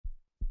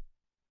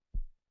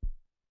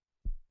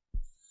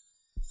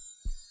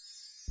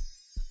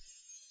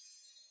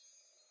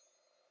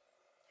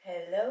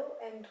Hello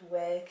and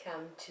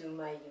welcome to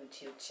my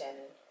YouTube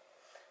channel.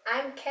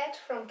 I'm Kat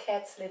from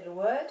Kat's Little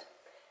World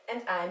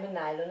and I'm a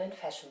nylon and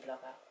fashion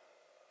blogger.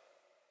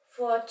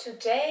 For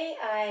today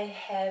I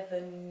have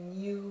a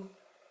new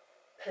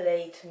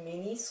plaid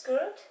mini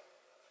skirt.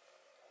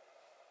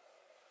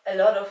 A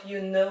lot of you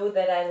know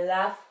that I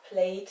love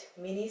plaid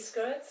mini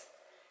skirts,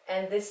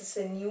 and this is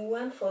a new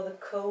one for the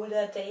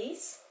colder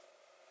days.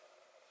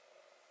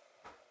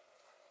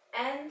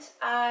 And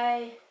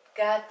I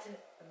got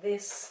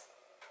this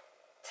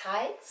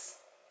tights,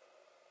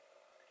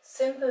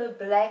 simple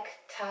black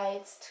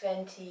tights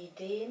 20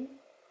 den,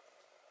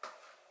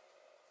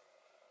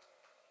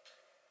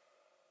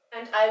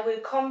 and I will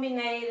combine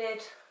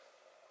it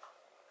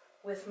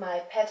with my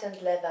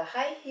patent leather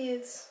high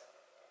heels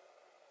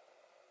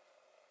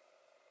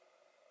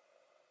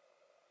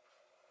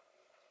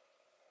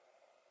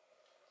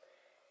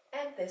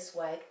and this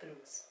white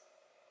blouse.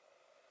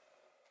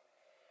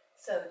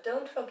 So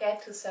don't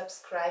forget to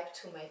subscribe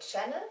to my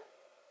channel.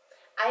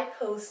 I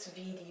post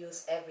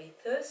videos every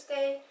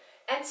Thursday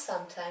and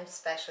sometimes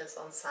specials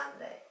on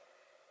Sunday.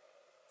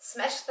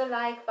 Smash the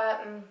like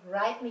button,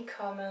 write me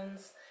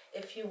comments.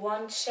 If you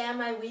want, share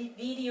my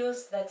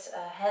videos that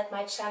help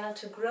my channel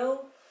to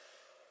grow.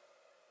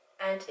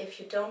 And if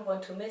you don't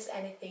want to miss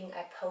anything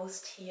I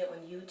post here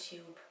on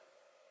YouTube,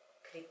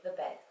 click the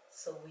bell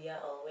so we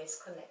are always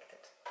connected.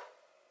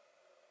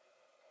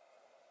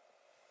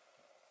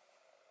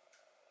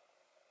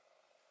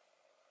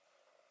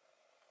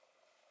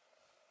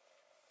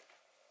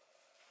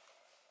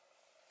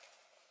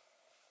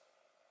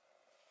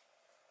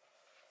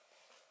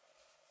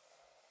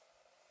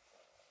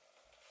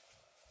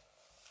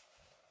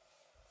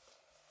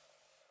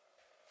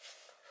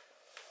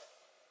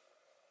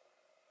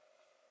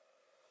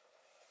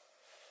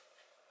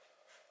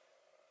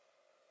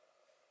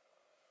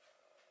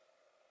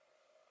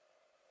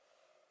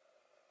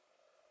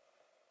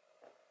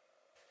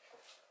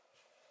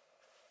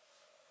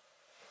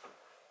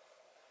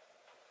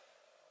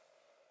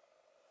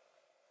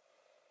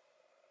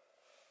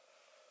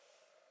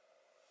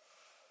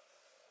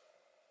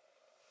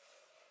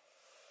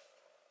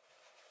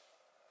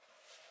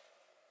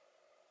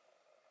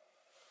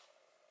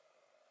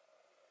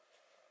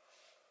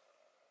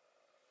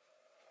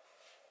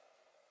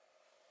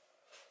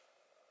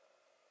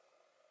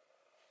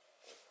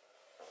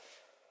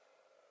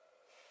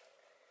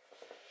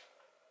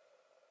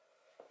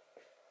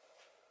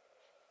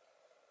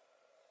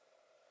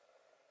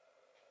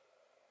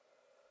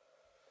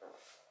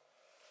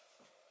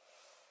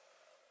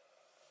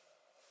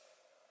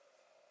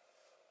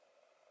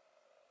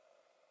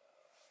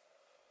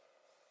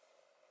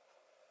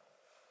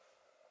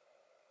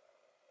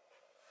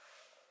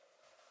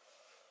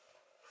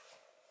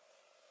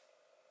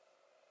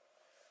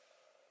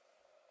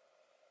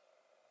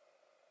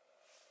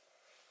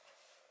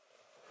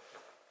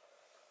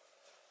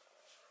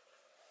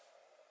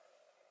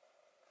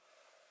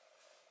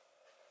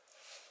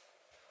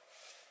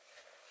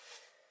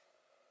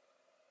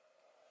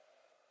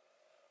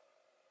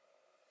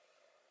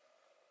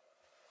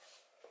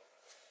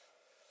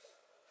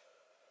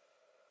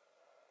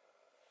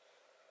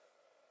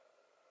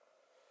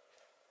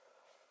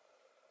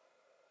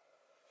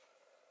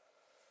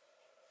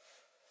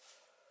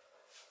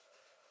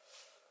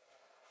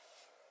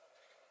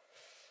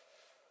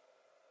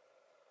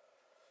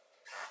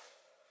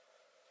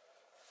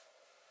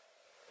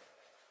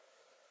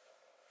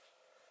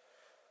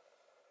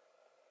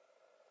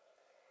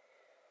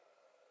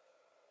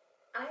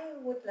 I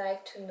would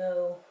like to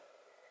know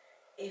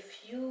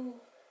if you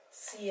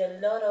see a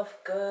lot of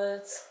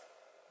girls,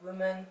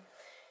 women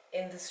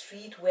in the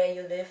street where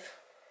you live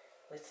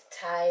with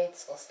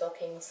tights or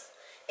stockings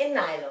in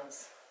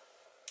nylons.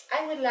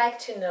 I would like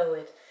to know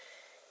it,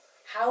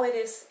 how it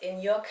is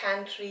in your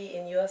country,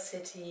 in your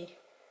city.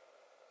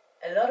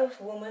 A lot of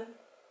women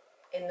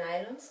in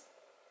nylons?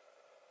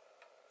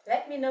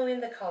 Let me know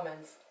in the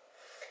comments.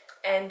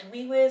 And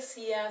we will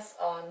see us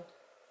on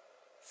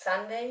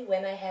Sunday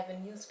when I have a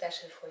new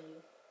special for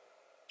you.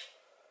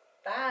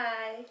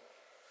 Bye!